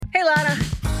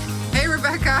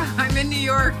in New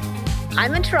York.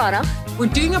 I'm in Toronto. We're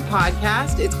doing a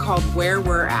podcast. It's called Where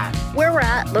We're At. Where We're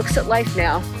At looks at life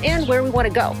now and where we want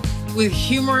to go. With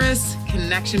humorous,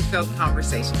 connection-filled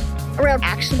conversation. Around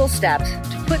actionable steps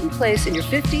to put in place in your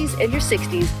 50s and your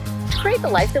 60s to create the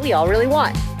life that we all really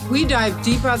want. We dive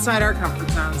deep outside our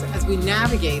comfort zones as we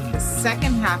navigate the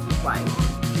second half of life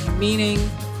with meaning,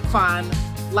 fun,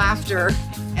 laughter,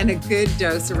 and a good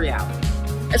dose of reality.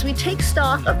 As we take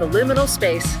stock of the liminal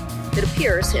space that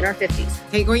appears in our 50s.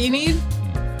 Take what you need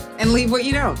and leave what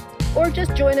you don't. Or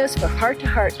just join us for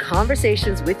heart-to-heart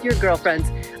conversations with your girlfriends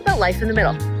about life in the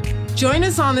middle. Join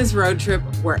us on this road trip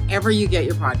wherever you get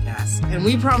your podcasts. And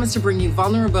we promise to bring you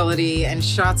vulnerability and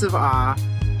shots of awe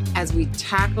as we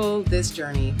tackle this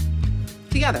journey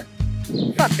together.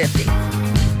 Fuck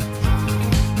 50.